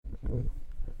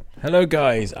Hello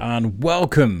guys and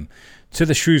welcome to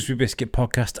the Shrewsbury Biscuit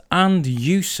podcast and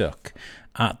USUK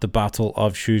at the Battle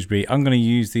of Shrewsbury. I'm going to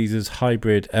use these as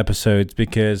hybrid episodes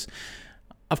because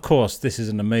of course this is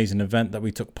an amazing event that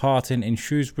we took part in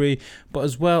Shrewsbury, but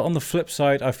as well on the flip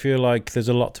side I feel like there's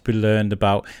a lot to be learned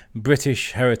about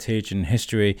British heritage and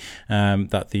history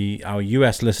that our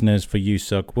US listeners for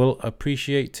USUK will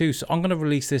appreciate too. So I'm going to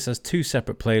release this as two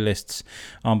separate playlists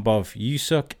on both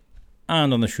USUK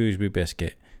and on the Shrewsbury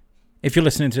Biscuit. If you're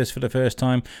listening to this for the first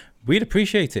time, we'd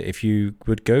appreciate it if you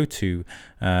would go to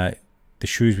the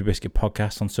Shrewsbury Biscuit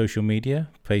podcast on social media,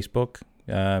 Facebook,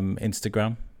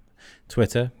 Instagram,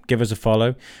 Twitter. Give us a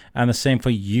follow. And the same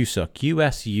for USUK,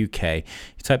 US-UK.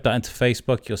 You type that into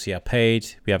Facebook, you'll see our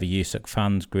page. We have a USUK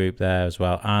fans group there as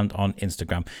well, and on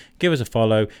Instagram. Give us a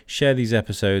follow, share these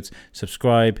episodes,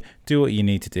 subscribe, do what you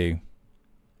need to do.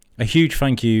 A huge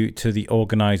thank you to the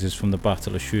organisers from the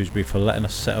Battle of Shrewsbury for letting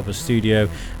us set up a studio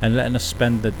and letting us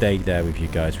spend the day there with you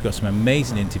guys. We've got some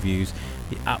amazing interviews.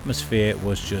 The atmosphere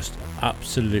was just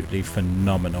absolutely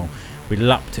phenomenal. We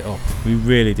lapped it up. We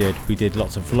really did. We did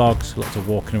lots of vlogs, lots of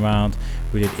walking around.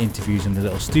 We did interviews in the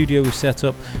little studio we set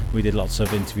up. We did lots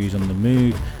of interviews on the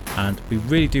move. And we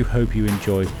really do hope you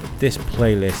enjoy this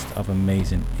playlist of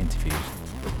amazing interviews.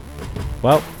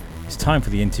 Well, it's time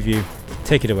for the interview.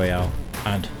 Take it away, Al.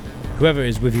 And whoever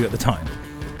is with you at the time,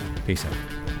 peace out.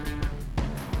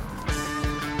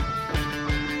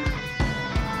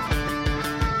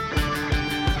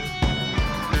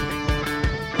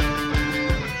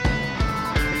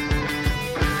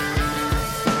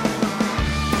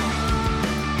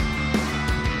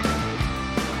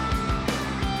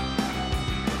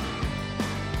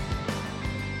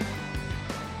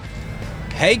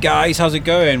 Hey guys, how's it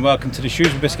going? Welcome to the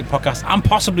Shrewsbury Biscuit podcast and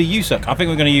possibly USUK. I think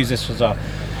we're going to use this as a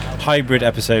hybrid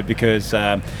episode because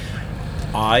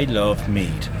I love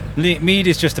mead. Mead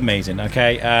is just amazing,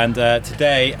 okay? And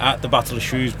today at the Battle of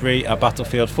Shrewsbury at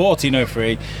Battlefield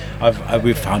 1403,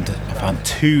 I found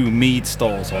two mead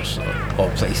stalls or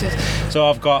places. So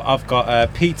I've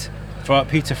got Peter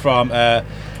from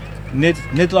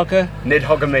Nidhogger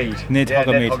Mead.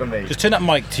 Nidhogger Mead. Just turn that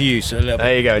mic to you so a little bit.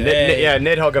 There you go.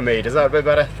 Nidhogger Mead. Is that a bit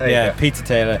better? There Peter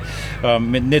Taylor,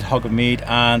 Nidhogger Mead,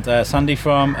 and Sandy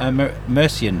from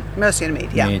Mercian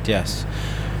Mead. Yeah. Mead, yes.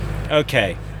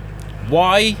 Okay.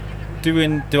 Why do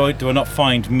I not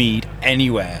find mead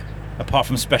anywhere apart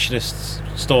from specialist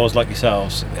stores like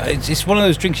yourselves? It's one of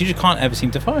those drinks you just can't ever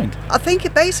seem to find. I think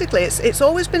it's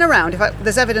always been around. In fact,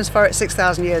 there's evidence for it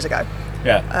 6,000 years ago.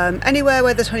 Yeah. Anywhere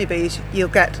where there's honeybees, you'll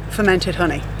get fermented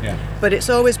honey. Yeah. But it's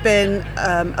always been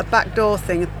a backdoor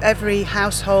thing. Every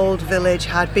household, village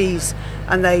had bees,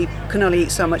 and they can only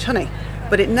eat so much honey.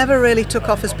 But it never really took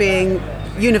off as being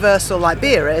universal like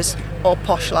beer is, or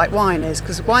posh like wine is,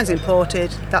 because wine's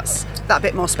imported. That's that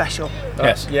bit more special.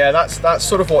 Yes. Yeah, that's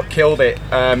sort of what killed it.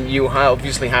 You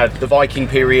obviously had the Viking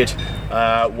period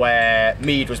where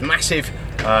mead was massive.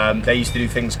 They used to do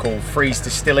things called freeze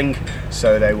distilling,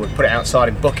 so they would put it outside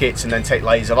in buckets and then take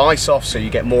layers of ice off, so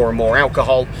you get more and more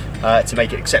alcohol to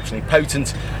make it exceptionally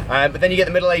potent. But then you get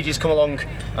the Middle Ages come along,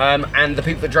 and the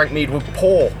people that drank mead were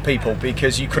poor people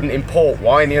because you couldn't import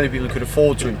wine. The only people who could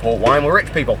afford to import wine were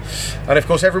rich people, and of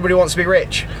course everybody wants to be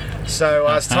rich. So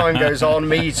as time goes on,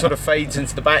 mead sort of fades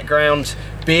into the background.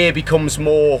 Beer becomes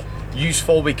more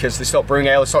useful because they start brewing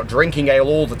ale, they start drinking ale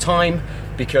all the time,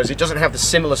 because it doesn't have the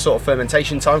similar sort of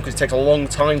fermentation time, because it takes a long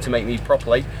time to make mead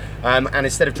properly, and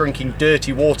instead of drinking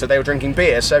dirty water, they were drinking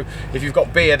beer. So if you've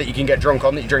got beer that you can get drunk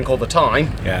on, that you drink all the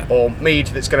time, or mead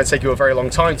that's going to take you a very long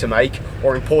time to make,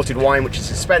 or imported wine which is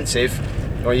expensive,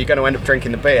 or you're going to end up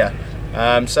drinking the beer.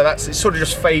 So it's sort of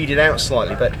just faded out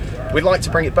slightly, but we'd like to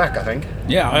bring it back, I think.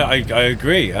 Yeah, I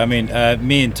agree. I mean,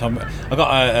 me and Tom, I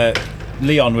got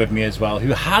Leon with me as well, who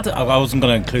had, I wasn't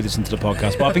going to include this into the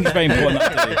podcast, but I think it's very important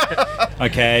that I do.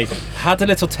 Okay, had a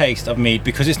little taste of mead,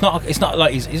 because it's not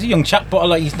like he's a young chap, but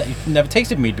like he's never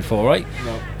tasted mead before, right?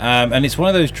 No. And it's one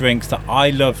of those drinks that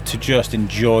I love to just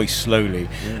enjoy slowly.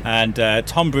 And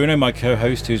Tom Bruno, my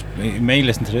co-host, who may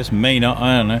listen to this, may not,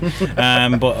 I don't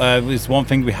know, but there's one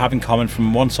thing we have in common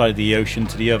from one side of the ocean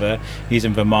to the other, he's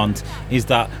in Vermont, is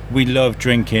that we love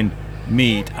drinking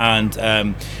mead, and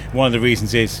one of the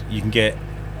reasons is you can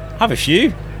have a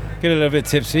few, get a little bit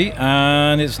tipsy,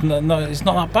 and it's not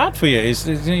that bad for you.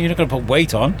 You're not going to put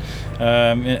weight on,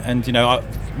 and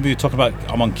we were talking about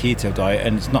I'm on keto diet,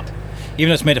 and it's not. even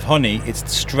though it's made of honey, it's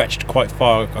stretched quite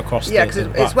far across. Yeah, because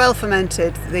it's well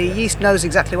fermented. The yeast knows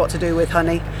exactly what to do with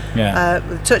honey. Yeah.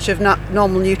 With a touch of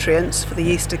normal nutrients for the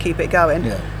yeast to keep it going.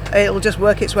 Yeah. It'll just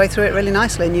work its way through it really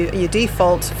nicely, and your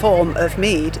default form of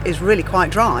mead is really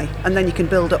quite dry, and then you can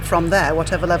build up from there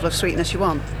whatever level of sweetness you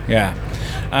want. Yeah,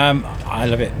 I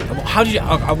love it. How did you?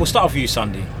 I will start off with you,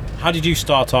 Sandy. How did you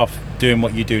start off doing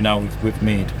what you do now with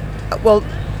mead? Well,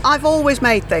 I've always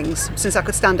made things since I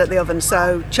could stand at the oven,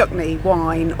 so chutney,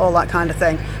 wine, all that kind of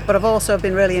thing. But I've also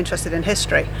been really interested in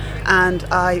history, and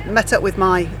I met up with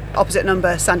my opposite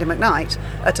number, Sandy McKnight,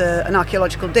 at an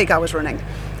archaeological dig I was running.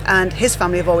 And his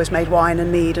family have always made wine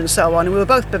and mead and so on, and we were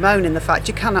both bemoaning the fact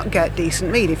you cannot get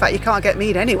decent mead. In fact, you can't get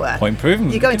mead anywhere. Point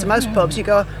proven. You go into most pubs, you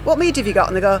go, what mead have you got?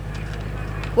 And they go,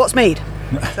 what's mead?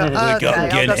 So, okay, I'll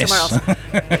go somewhere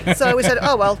else. So we said,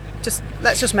 oh well,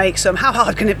 let's just make some. How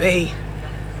hard can it be?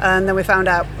 And then we found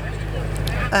out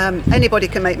anybody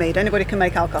can make mead, anybody can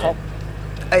make alcohol.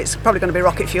 It's probably going to be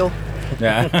rocket fuel.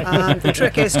 Yeah. The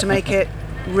trick is to make it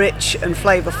rich and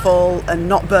flavourful and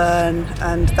not burn,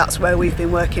 and that's where we've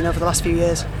been working over the last few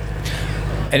years.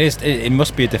 It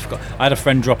must be a difficult. I had a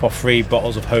friend drop off 3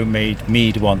 bottles of homemade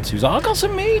mead once. He was like, I got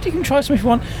some mead, you can try some if you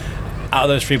want. Out of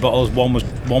those 3 bottles,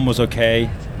 one was okay.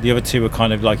 The other 2 were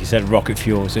kind of, like you said, rocket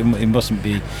fuels. It mustn't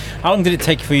be. How long did it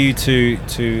take for you to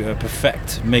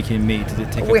perfect making mead? Did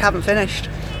it take? We haven't finished,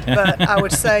 but I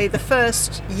would say the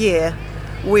first year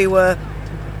we were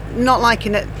not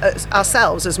liking it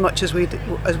ourselves as much as we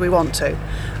want to.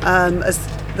 As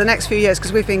the next few years,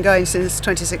 because we've been going since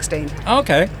 2016.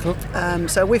 Okay, cool.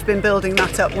 So we've been building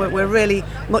that up. We're really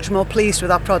much more pleased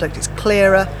with our product. It's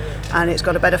clearer and it's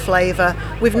got a better flavour.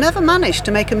 We've never managed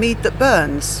to make a mead that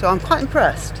burns, so I'm quite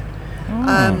impressed.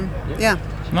 Yeah.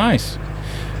 Nice.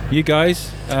 You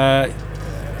guys?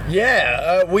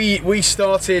 We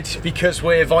started because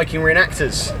we're Viking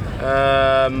reenactors.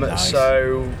 Nice.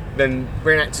 So been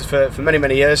reenactors for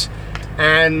many years,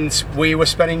 and we were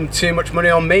spending too much money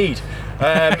on mead.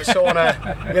 So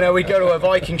on we'd go to a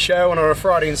Viking show, and on a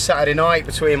Friday and Saturday night,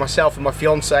 between myself and my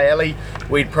fiancée Ellie,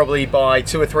 we'd probably buy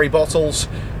 2 or 3 bottles.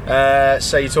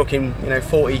 So you're talking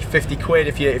 40, 50 quid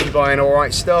if you're buying all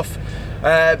right stuff.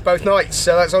 Both nights,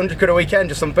 so that's 100 quid a weekend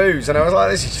just on booze, and I was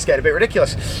like, this is just getting a bit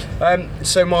ridiculous.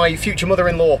 So my future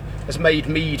mother-in-law has made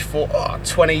mead for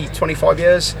 25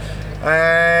 years,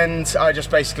 and I just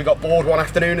basically got bored one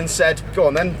afternoon and said, go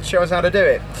on then, show us how to do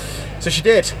it. So she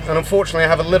did, and unfortunately I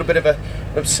have a little bit of an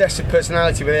obsessive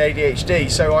personality with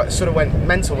ADHD, so I sort of went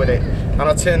mental with it, and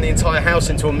I turned the entire house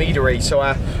into a meadery. So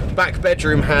our back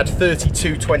bedroom had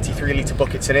 32 23-litre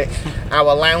buckets in it,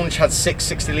 our lounge had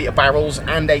 6 60-litre barrels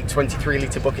and 8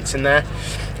 23-litre buckets in there,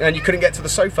 and you couldn't get to the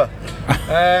sofa.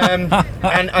 And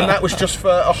that was just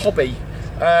for a hobby.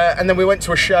 And then we went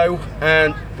to a show,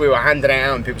 and we were handing it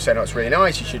out, and people said, oh, it's really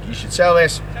nice, you should sell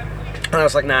this. And I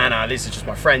was like, nah, this is just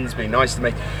my friends being nice to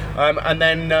me. And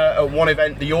then at one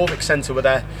event, the Jorvik Centre were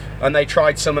there, and they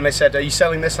tried some, and they said, are you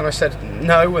selling this? And I said,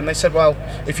 no. And they said, well,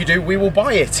 if you do, we will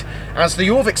buy it as the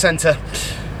Jorvik Centre.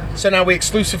 So now we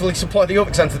exclusively supply the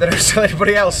Jorvik Centre. They don't sell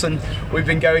anybody else, and we've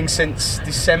been going since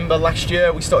December last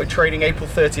year. We started trading April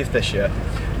 30th this year.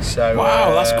 So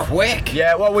wow, that's quick.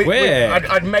 Yeah, well,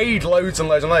 I'd made loads and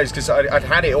loads and loads because I'd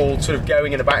had it all sort of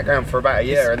going in the background for about a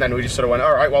year, and then we just sort of went,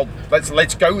 all right, well,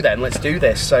 let's go then, let's do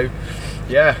this. So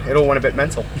yeah, it all went a bit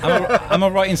mental. Am I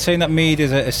right in saying that mead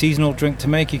is a seasonal drink to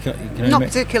make? You can Not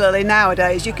particularly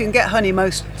nowadays. You can get honey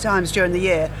most times during the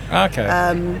year.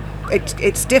 Okay.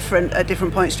 It's different at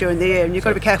different points during the year, and you've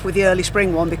got to be careful with the early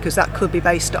spring one because that could be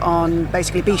based on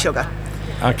basically bee sugar.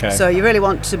 Okay. So you really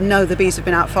want to know the bees have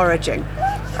been out foraging.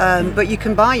 But you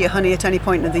can buy your honey at any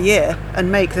point of the year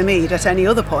and make the mead at any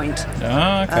other point.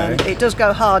 Okay. It does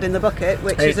go hard in the bucket,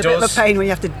 which is a bit of a pain when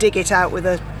you have to dig it out with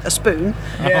a spoon.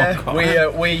 Yeah,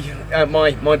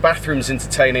 my bathroom's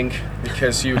entertaining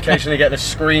because you occasionally get a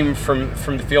scream from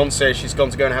the fiancée. She's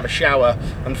gone to go and have a shower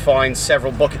and finds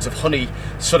several buckets of honey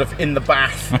sort of in the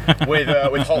bath with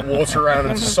hot water around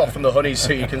and to soften the honey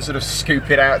so you can sort of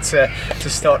scoop it out to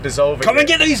start dissolving. Come and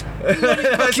get these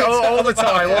all the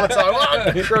time.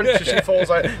 Oh, crunch, she falls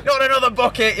out. Not another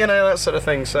bucket, that sort of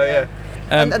thing. So yeah.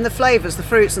 And the flavours, the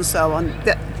fruits and so on,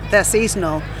 they're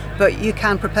seasonal, but you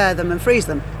can prepare them and freeze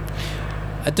them.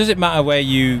 Does it matter where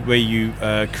you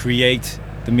create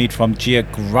the mead from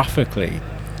geographically?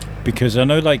 Because I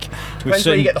know, like, depends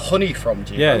where you get the honey from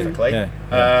geographically.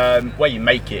 Where you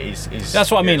make it is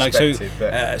that's what I mean. Like, so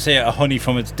but say a honey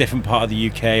from a different part of the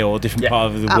UK or a different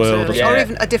part of the world, or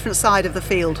even a different side of the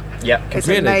field. Yeah, it's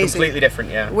really? amazing. Completely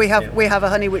different. Yeah, we have a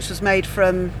honey which was made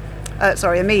from,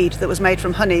 a mead that was made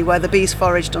from honey where the bees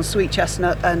foraged on sweet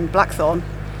chestnut and blackthorn.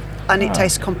 and it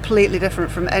tastes completely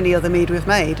different from any other mead we've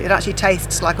made. It actually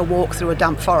tastes like a walk through a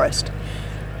damp forest.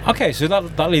 Okay, so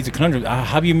that leads a conundrum.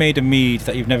 Have you made a mead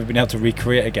that you've never been able to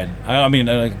recreate again? I mean,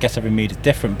 I guess every mead is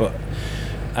different, but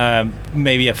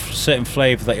maybe a certain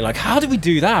flavour that you're like, how did we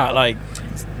do that? Like,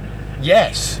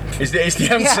 yes, is the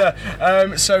answer.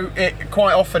 Yeah. So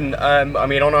quite often, I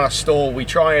mean, on our stall, we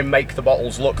try and make the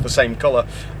bottles look the same colour,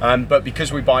 but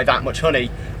because we buy that much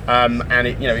honey, and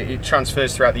it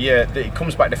transfers throughout the year, it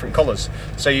comes back different colours.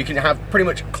 So you can have pretty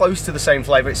much close to the same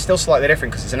flavour. It's still slightly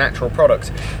different because it's a natural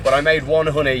product. But I made one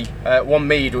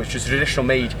mead, which was a traditional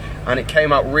mead, and it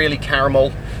came out really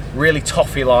caramel, really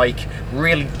toffee-like,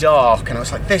 really dark, and I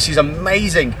was like, this is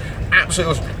amazing.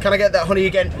 Absolutely awesome. Can I get that honey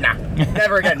again? Nah,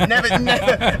 never again. Never.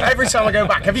 Every time I go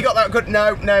back, have you got that good?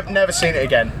 No, never seen it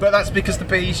again. But that's because the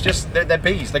bees they're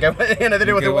bees. They go, they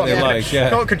do what they want.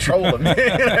 Can't control them.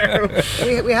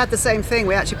 We had the same thing.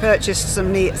 We actually purchased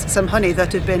some honey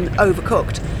that had been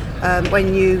overcooked.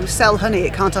 When you sell honey,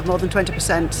 it can't have more than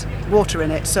 20% water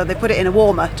in it, so they put it in a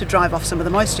warmer to drive off some of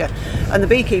the moisture. And the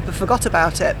beekeeper forgot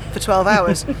about it for 12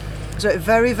 hours. So it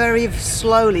very, very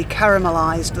slowly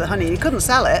caramelised the honey. You couldn't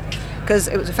sell it because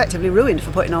it was effectively ruined for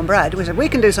putting on bread. We said, we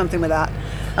can do something with that.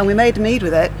 And we made mead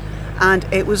with it. And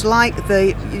it was like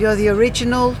the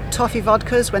original toffee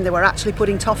vodkas when they were actually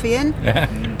putting toffee in.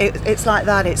 It's like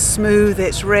that. It's smooth,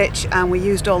 it's rich, and we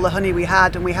used all the honey we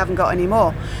had, and we haven't got any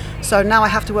more. So now I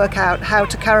have to work out how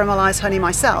to caramelise honey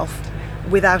myself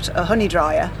without a honey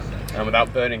dryer. And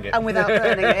without burning it.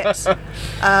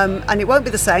 And it won't be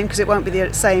the same because it won't be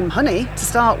the same honey to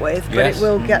start with, but it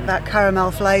will get that caramel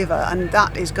flavour, and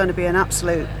that is going to be an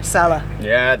absolute seller.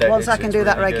 Yeah, once I can do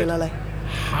that regularly. Good.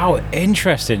 How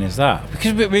interesting is that?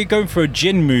 Because we're going through a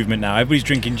gin movement now. Everybody's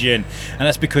drinking gin, and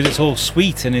that's because it's all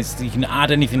sweet and you can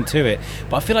add anything to it.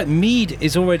 But I feel like mead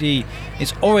is already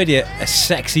a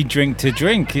sexy drink to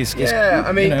drink.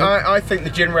 I think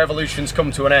the gin revolution's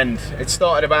come to an end. It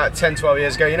started about 10, 12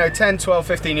 years ago. 10, 12,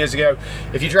 15 years ago,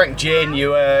 if you drank gin, you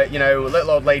were,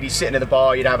 little old lady sitting at the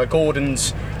bar, you'd have a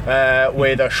Gordon's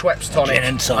with a Schweppes tonic. Gin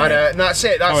and tonic. And that's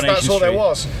it. That's all there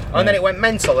was. And then it went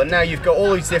mental, and now you've got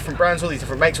all these different brands, all these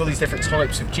different makes, all these different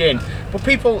types of gin. But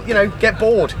people, get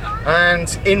bored.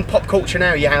 And in pop culture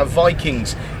now, you have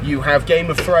Vikings, you have Game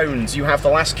of Thrones, you have The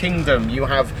Last Kingdom, you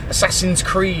have Assassin's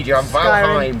Creed, you have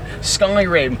Valheim,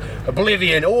 Skyrim,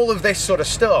 Oblivion, all of this sort of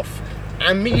stuff.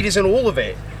 And mead isn't all of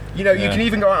it. You can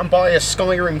even go out and buy a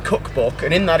Skyrim cookbook,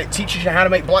 and in that it teaches you how to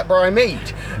make Blackberry mead.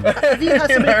 Have you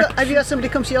had somebody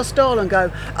come to your stall and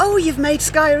go, "Oh, you've made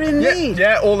Skyrim mead"?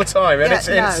 Yeah, all the time.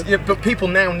 And but people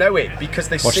now know it because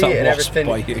they see it in everything.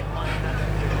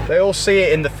 They all see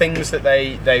it in the things that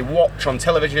they watch on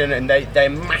television, and they're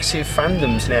massive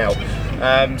fandoms now.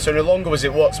 So no longer was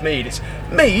it what's mead, it's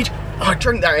mead. Oh, I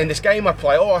drink that in this game I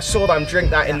play. Oh, I saw them drink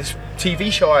that in this TV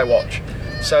show I watch.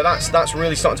 So that's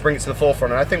really starting to bring it to the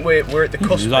forefront, and I think we're at the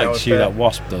cusp now. Likes you, that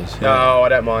wasp does. Yeah. No, I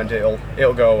don't mind.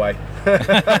 It'll go away.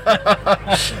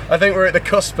 I think we're at the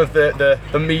cusp of the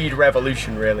mead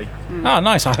revolution, really. Oh,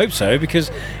 nice. I hope so, because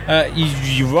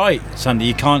you're right, Sandy.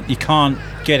 You can't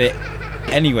get it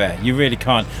anywhere. You really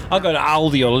can't. I'll go to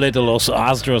Aldi or Lidl or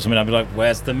Asda or something. I'll be like,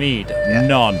 "Where's the mead?" Yeah.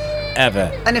 None.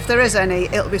 Ever. And if there is any,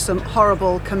 it'll be some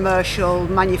horrible commercial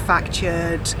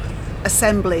manufactured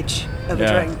assemblage of a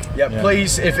drink. Yeah,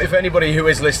 please, if anybody who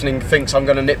is listening thinks I'm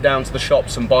going to nip down to the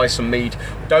shops and buy some mead,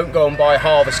 don't go and buy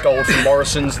Harvest Gold from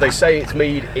Morrison's. They say it's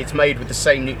mead, it's made with the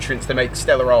same nutrients they make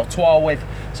Stella Artois with,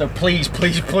 so please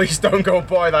don't go and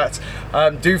buy that.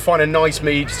 Do find a nice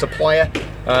mead supplier.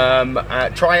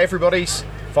 Try everybody's.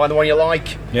 Find the one you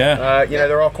like. Yeah.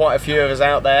 There are quite a few of us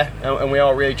out there, and we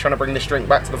are really trying to bring this drink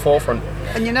back to the forefront.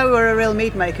 And we're a real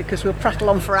mead maker because we'll prattle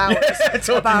on for hours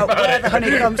about where the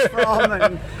honey comes from.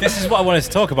 And this is what I wanted to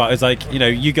talk about. Is like,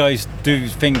 you guys do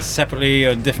things separately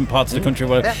in different parts of the country.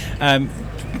 Yeah.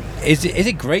 Is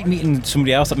it great meeting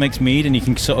somebody else that makes mead and you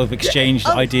can sort of exchange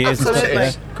ideas and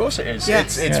stuff? Of course it is.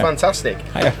 Yes. It's fantastic.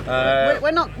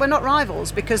 We're not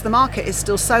rivals because the market is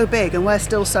still so big and we're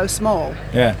still so small.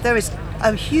 Yeah. There is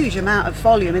a huge amount of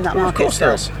volume in that market.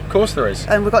 Of course there is.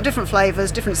 And we've got different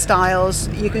flavours, different styles.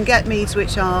 You can get meads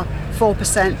which are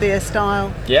 4% beer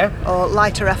style. Yeah. Or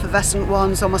lighter effervescent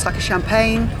ones, almost like a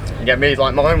champagne. You get mead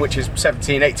like mine, which is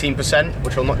 17-18%,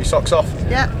 which will knock your socks off.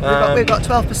 Yeah, we've got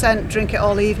 12%, drink it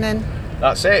all evening.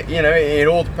 That's it. It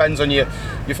all depends on your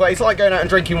flavour. It's like going out and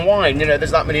drinking wine. There's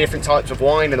that many different types of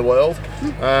wine in the world.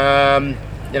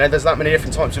 There's that many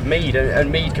different types of mead,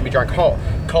 and mead can be drank hot,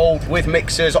 cold, with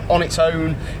mixers, on its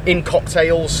own, in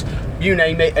cocktails, you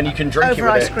name it, and you can drink it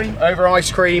with ice cream. Over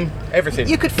ice cream, everything.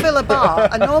 You could fill a bar,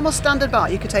 a normal standard bar.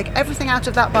 You could take everything out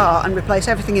of that bar and replace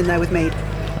everything in there with mead.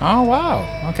 Oh,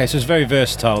 wow. Okay, so it's very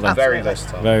versatile then. Very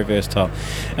versatile. Very versatile.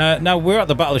 Now, we're at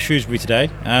the Battle of Shrewsbury today.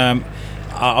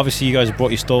 Obviously, you guys have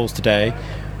brought your stalls today.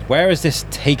 Where has this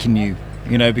taken you?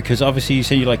 You know, because obviously you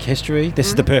say you like history. This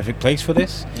is the perfect place for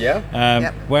this.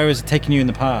 Yeah. Where has it taken you in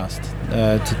the past?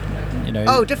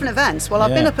 Different events. Well,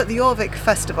 I've been up at the Jorvik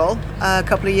Festival a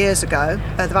couple of years ago,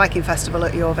 the Viking Festival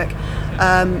at Jorvik.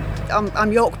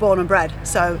 I'm York born and bred,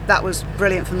 so that was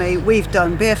brilliant for me. We've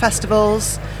done beer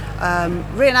festivals.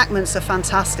 Reenactments are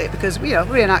fantastic because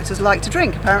reenactors like to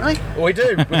drink, apparently. We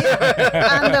do.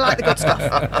 And they like the good stuff.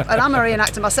 And I'm a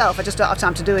reenactor myself. I just don't have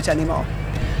time to do it anymore.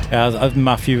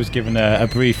 Matthew was given a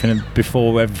briefing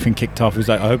before everything kicked off. He was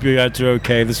like, I hope you guys are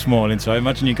okay this morning. So I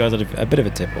imagine you guys had a bit of a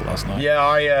tipple last night. Yeah,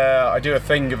 I do a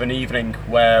thing of an evening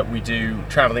where we do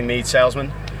travelling mead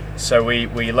salesmen. So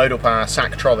we load up our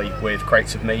sack trolley with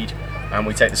crates of mead and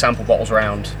we take the sample bottles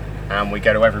around and we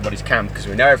go to everybody's camp because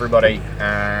we know everybody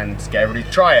and get everybody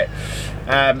to try it.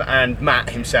 And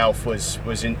Matt himself was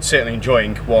certainly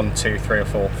enjoying 1, 2, 3 or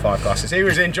 4, 5 glasses. He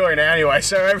was enjoying it anyway,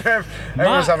 so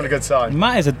everyone's having a good time.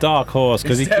 Matt is a dark horse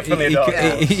because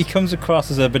he comes across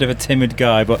as a bit of a timid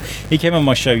guy, but he came on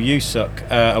my show You Suck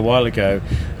a while ago.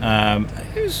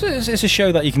 It's a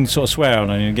show that you can sort of swear on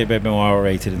and you get a bit more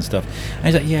R-rated and stuff. And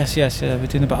he's like, yes, we're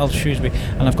doing the Battle of Shrewsbury,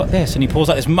 and I've got this, and he pulls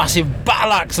out this massive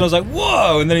battle axe, and I was like,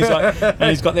 whoa! And then he's like, and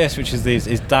he's got this, which is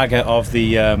his dagger of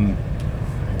the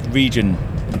region.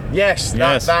 Yes,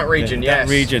 that region, yes.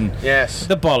 That region. Yes.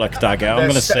 The bollock dagger, I'm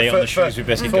going to say it on the Shrewsbury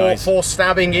Biscuit, guys. For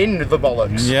stabbing in the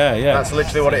bollocks. Yeah. That's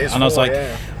literally what it is. And I was like,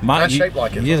 Matt, shaped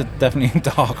like it. You're definitely a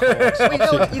dark horse.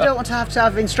 You don't want to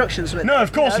have instructions with it. No,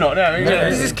 of course not. No.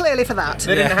 This is clearly for that.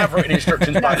 They didn't have written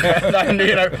instructions back then.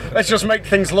 Let's just make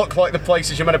things look like the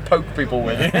places you're meant to poke people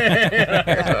with.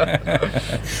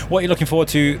 What are you looking forward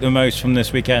to the most from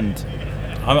this weekend?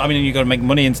 I mean, you've got to make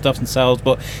money and stuff and sales,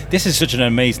 but this is such an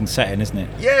amazing setting, isn't it?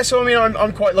 Yeah, so I mean,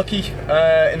 I'm quite lucky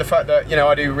in the fact that,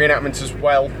 I do reenactments as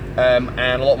well,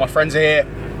 and a lot of my friends are here.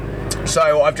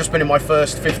 So I've just been in my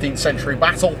first 15th century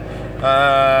battle.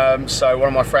 So one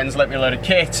of my friends lent me a load of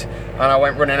kit, and I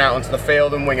went running out onto the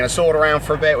field and winging a sword around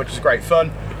for a bit, which was great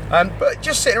fun. But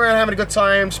just sitting around having a good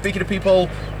time, speaking to people,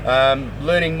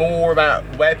 learning more about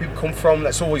where people come from.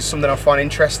 That's always something I find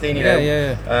interesting, you know.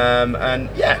 And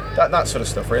that sort of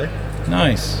stuff, really.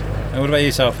 Nice. And what about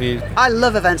yourself? I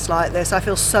love events like this. I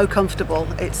feel so comfortable.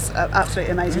 It's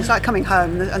absolutely amazing. It's like coming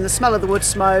home and the smell of the wood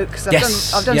smoke.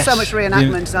 I've done so much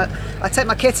reenactment. I take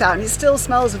my kit out and it still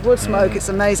smells of wood smoke. It's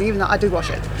amazing, even though I do wash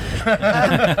it.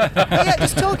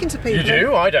 Just talking to people. You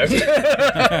do? I don't. Beat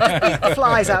the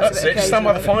flies out of it. Just stand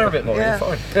by the fire a bit more. Yeah.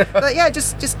 You're fine. But yeah,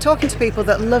 just talking to people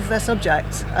that love their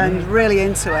subject and really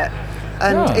into it.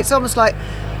 And it's almost like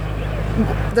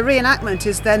the reenactment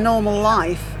is their normal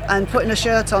life, and putting a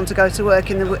shirt on to go to work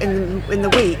in the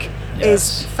week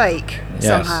is fake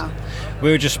somehow. We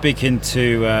were just speaking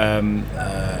to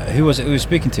who was it? We were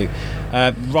speaking to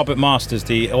Robert Masters,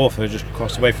 the author, just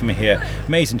across the way from me here.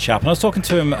 Amazing chap. And I was talking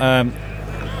to him.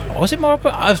 Was it more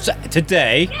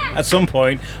today? At some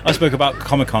point, I spoke about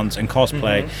Comic-Cons and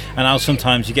cosplay, and how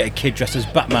sometimes you get a kid dressed as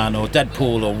Batman or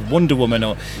Deadpool or Wonder Woman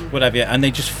or whatever, and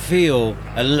they just feel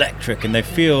electric, and they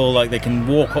feel like they can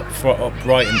walk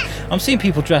upright. And I'm seeing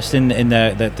people dressed in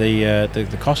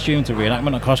the costumes, the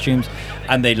reenactment costumes,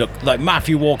 and they look like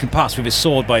Matthew walking past with his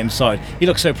sword by his side. He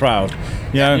looks so proud.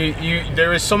 You know?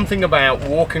 There is something about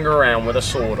walking around with a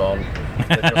sword on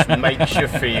that just makes you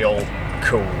feel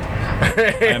cool.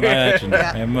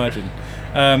 I imagine.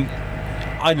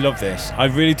 I love this. I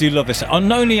really do love this.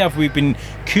 Not only have we been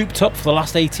cooped up for the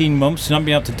last 18 months and not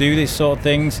been able to do these sort of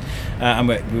things, and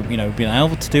we've been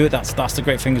able to do it. That's the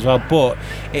great thing as well. But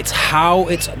it's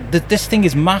this thing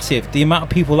is massive. The amount of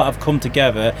people that have come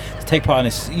together to take part in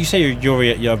this. You say you're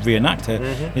a reenactor.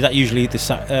 Is that usually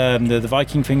the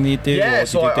Viking thing that you do? Yeah,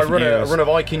 so I run a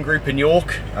Viking group in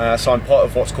York. So I'm part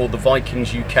of what's called the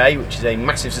Vikings UK, which is a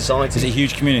massive society. It's a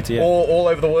huge community. Yeah. All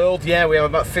over the world. Yeah, we have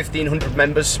about 1,500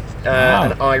 members.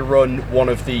 And I run one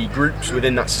of the groups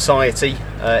within that society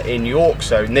in York,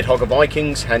 so Nidhogger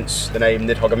Vikings, hence the name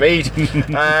Nidhogger Mead.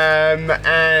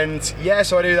 And yeah,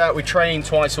 so I do that. We train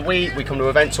twice a week. We come to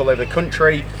events all over the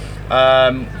country.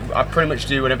 I pretty much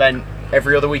do an event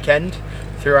every other weekend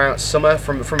throughout summer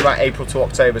from about April to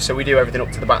October. So we do everything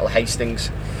up to the Battle of Hastings.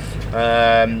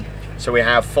 So we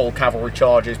have full cavalry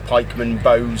charges, pikemen,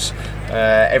 bows,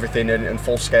 everything, and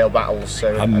full-scale battles.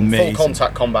 So and full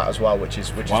contact combat as well, which is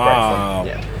great fun.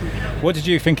 Yeah. What did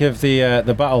you think of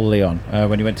the battle, Leon,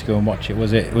 when you went to go and watch it?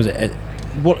 Was it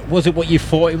what you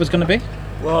thought it was going to be?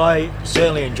 Well, I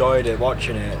certainly enjoyed it,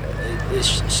 watching it. It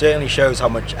certainly shows how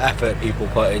much effort people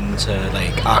put into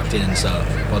like acting and stuff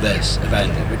for this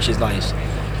event, which is nice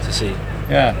to see.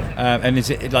 Yeah, and is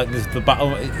it like the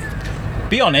battle?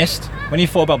 Be honest, when you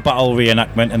thought about battle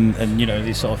reenactment and you know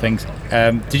these sort of things,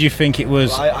 did you think it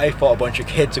was? Well, I thought a bunch of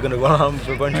kids are going to run around with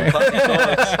a bunch of plastic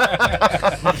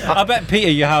swords. I bet, Peter,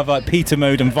 you have like Peter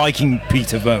mode and Viking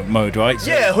Peter mode, right? So,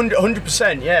 Yeah,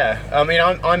 100%. Yeah, I mean,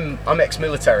 I'm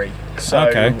ex-military, so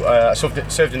Okay. I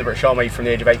served in the British Army from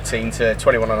the age of 18 to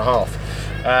 21 and a half.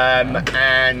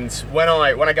 And when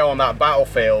I go on that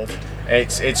battlefield,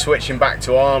 it's switching back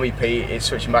to army, Pete. It's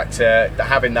switching back to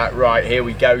having that right here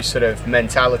we go sort of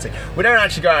mentality. We don't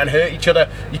actually go out and hurt each other.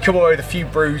 You come away with a few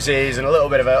bruises and a little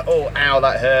bit of a ow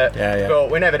that hurt. Yeah.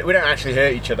 But we don't actually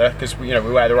hurt each other because we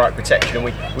wear the right protection and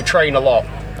we train a lot.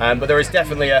 But there is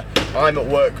definitely a I'm at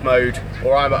work mode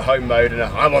or I'm at home mode and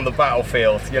I'm on the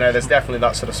battlefield. There's definitely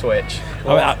that sort of switch.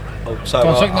 Well, after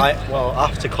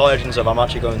college and stuff, I'm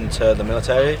actually going to the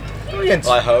military. Brilliant.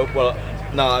 I hope. Well,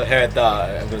 no, I heard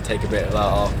that. I'm going to take a bit of that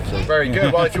off. So. Very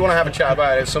good. Well, if you want to have a chat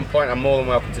about it at some point, I'm more than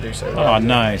welcome to do so. Oh,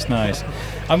 nice.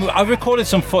 I recorded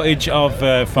some footage of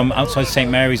from outside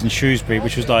St Mary's in Shrewsbury,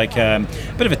 which was like a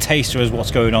bit of a taster of what's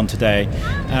going on today.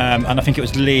 And I think it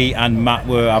was Lee and Matt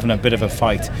were having a bit of a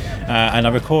fight, and I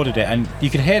recorded it, and you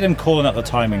could hear them calling out the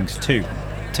timings two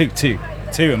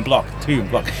and block.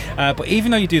 But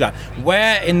even though you do that,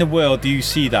 where in the world do you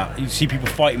see that? You see people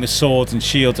fighting with swords and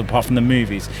shields apart from the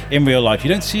movies. In real life, you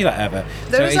don't see that ever.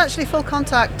 There is actually full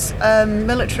contact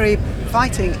military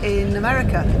fighting in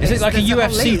America. Is it like a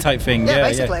UFC type thing? Yeah,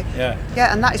 basically.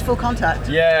 Yeah, and that is full contact.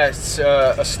 Yeah, it's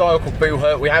a style called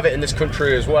Buha. We have it in this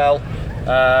country as well,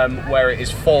 where it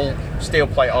is full steel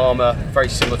plate armour, very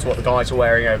similar to what the guys are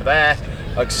wearing over there,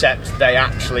 except they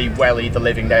actually welly the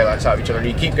living daylights out of each other, and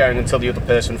you keep going until the other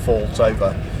person falls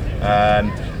over.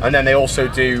 And then they also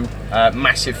do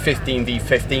massive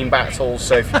 15v15 battles,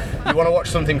 so if you want to watch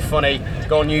something funny,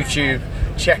 go on YouTube,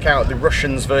 check out the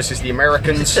Russians versus the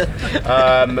Americans,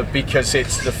 because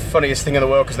it's the funniest thing in the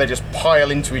world, because they just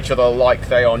pile into each other like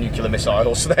they are nuclear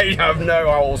missiles. They have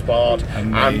no holes barred.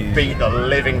 Amazing. And beat the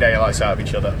living daylights out of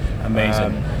each other.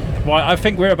 Amazing. Well, I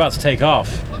think we're about to take off.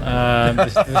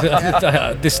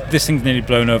 This thing's nearly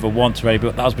blown over once already,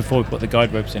 but that was before we put the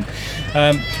guide ropes in.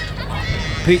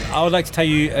 Pete, I would like to tell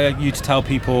you to tell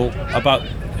people about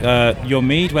your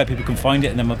mead, where people can find it,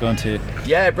 and then we'll go on to...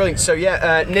 Yeah, brilliant. So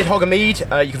Nidhogger Mead,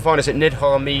 you can find us at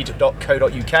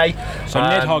nidhoggermead.co.uk. So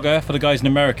Nidhogger, for the guys in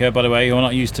America, by the way, who are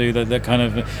not used to the kind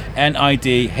of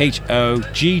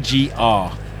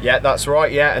NIDHOGGR. Yeah, that's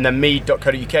right, yeah. And then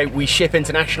mead.co.uk. We ship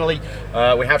internationally.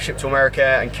 We have shipped to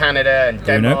America and Canada and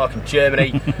Denmark and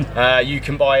Germany. You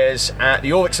can buy us at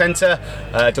the Orvic Centre,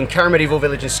 Duncarron Medieval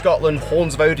Village in Scotland,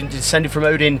 Horns of Odin, descended from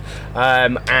Odin,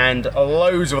 and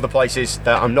loads of other places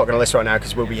that I'm not going to list right now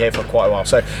because we'll be here for quite a while.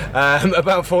 So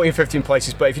about 14, 15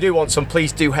 places. But if you do want some,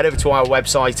 please do head over to our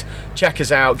website, check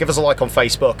us out, give us a like on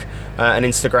Facebook and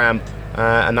Instagram,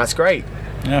 and that's great.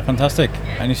 Yeah, fantastic.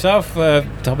 And yourself,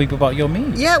 tell people about your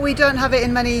mead. Yeah, we don't have it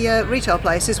in many retail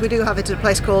places. We do have it at a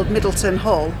place called Middleton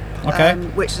Hall,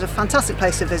 which is a fantastic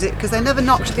place to visit because they never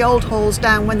knocked the old halls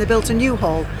down when they built a new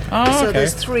hall. So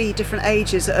there's 3 different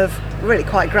ages of really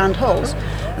quite grand halls,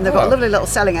 and they've got a lovely little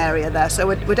selling area there. So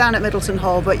we're down at Middleton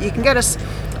Hall, but you can get us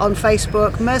on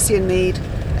Facebook, Mercian Mead,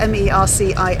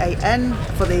 MERCIAN,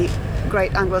 for the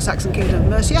great Anglo-Saxon kingdom of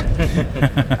Mercia.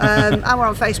 And we're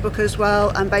on Facebook as well,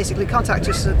 and basically contact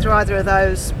us through either of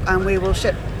those and we will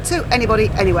ship to anybody,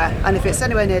 anywhere. And if it's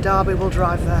anywhere near Derby, we'll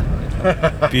drive there.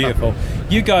 Beautiful.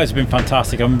 You guys have been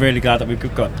fantastic. I'm really glad that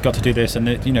we've got to do this, and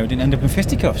it, didn't end up in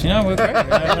fisticuffs. We're great.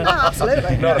 No,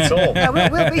 absolutely. Not at all. No,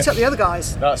 we'll beat up the other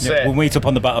guys. That's it. We'll meet up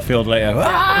on the battlefield later.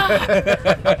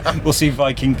 We'll see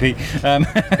Viking Pete.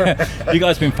 You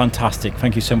guys have been fantastic.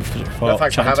 Thank you so much for thanks for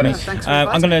chatting to having me. us. Thanks for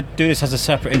I'm going to do this as a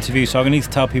separate interview, so I'm going to need to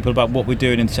tell people about what we're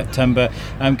doing in September.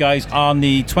 Guys, on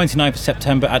the 29th of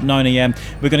September at 9 a.m,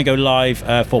 we're going to go live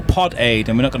for Pod Aid,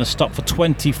 and we're not going to stop for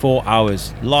 24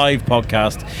 hours. Live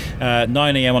podcast.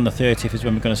 9 a.m. on the 30th is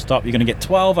when we're going to stop. You're going to get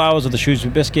 12 hours of the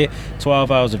Shrewsbury Biscuit,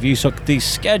 12 hours of USUK. The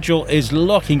schedule is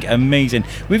looking amazing.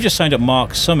 We've just signed up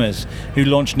Mark Summers, who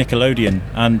launched Nickelodeon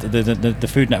and the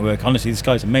Food Network. Honestly, this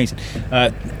guy's amazing.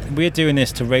 We're doing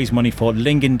this to raise money for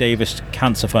Lingen Davis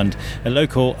Cancer Fund, a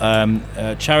local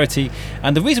charity.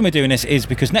 And the reason we're doing this is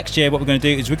because next year what we're going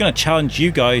to do is we're going to challenge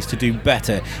you guys to do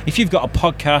better. If you've got a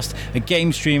podcast, a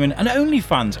game streaming, an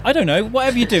OnlyFans, I don't know,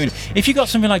 whatever you're doing, if you've got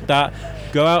something like that,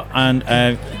 go out and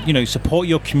support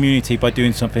your community by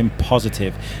doing something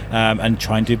positive, and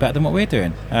try and do better than what we're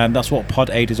doing. That's what Pod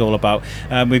Aid is all about.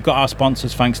 We've got our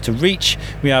sponsors thanks to Reach.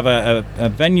 We have a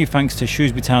venue thanks to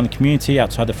Shrewsbury Town community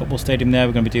outside the football stadium there.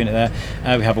 We're going to be doing it there.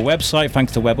 We have a website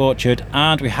thanks to Web Orchard,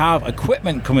 and we have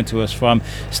equipment coming to us from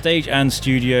Stage and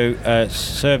Studio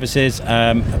Services.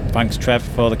 Thanks Trev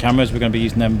for the cameras. We're going to be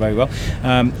using them very well.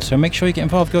 So make sure you get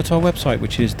involved. Go to our website,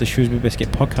 which is the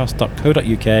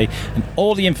shrewsburybiscuitpodcast.co.uk, and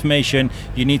all the information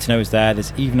you need to know is there.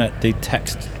 There's even the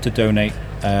text to donate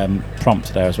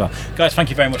prompt there as well. Guys, thank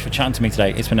you very much for chatting to me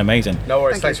today. It's been amazing. No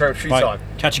worries. Thanks very much for your time.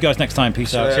 Catch you guys next time.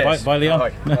 Peace out. Bye,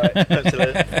 Leon.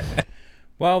 Bye.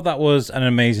 Well, that was an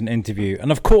amazing interview.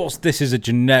 And of course, this is a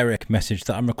generic message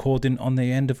that I'm recording on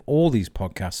the end of all these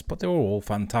podcasts, but they're all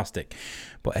fantastic.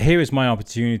 But here is my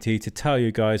opportunity to tell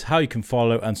you guys how you can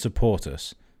follow and support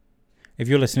us. If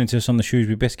you're listening to us on the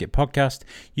Shrewsbury Biscuit podcast,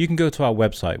 you can go to our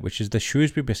website, which is the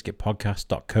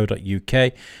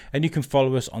shrewsburybiscuitpodcast.co.uk, and you can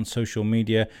follow us on social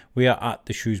media. We are at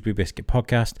the Shrewsbury Biscuit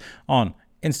Podcast on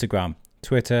Instagram,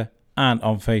 Twitter, and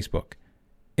on Facebook.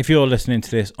 If you're listening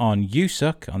to this on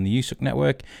USUK, on the USUK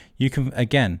network, you can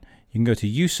go to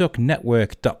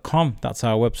usuknetwork.com. That's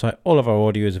our website. All of our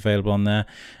audio is available on there,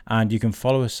 and you can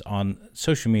follow us on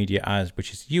social media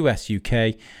which is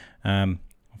USUK,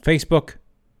 Facebook,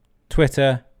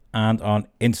 Twitter, and on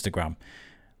Instagram.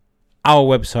 Our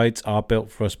websites are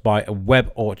built for us by a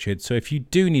Web Orchard. So if you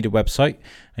do need a website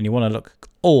and you want to look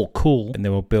all cool, and they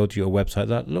will build you a website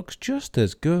that looks just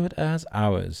as good as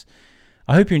ours.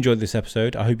 I hope you enjoyed this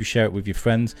episode. I hope you share it with your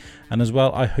friends. And as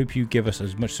well, I hope you give us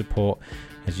as much support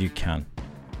as you can.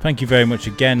 Thank you very much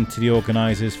again to the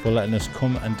organisers for letting us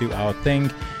come and do our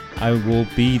thing. I will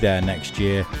be there next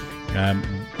year,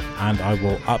 and I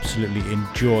will absolutely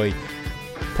enjoy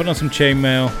putting on some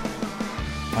chainmail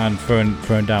and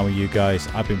throwing down with you guys.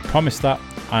 I've been promised that.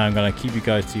 I am going to keep you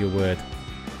guys to your word.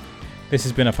 This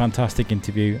has been a fantastic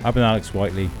interview. I've been Alex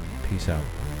Whiteley. Peace out.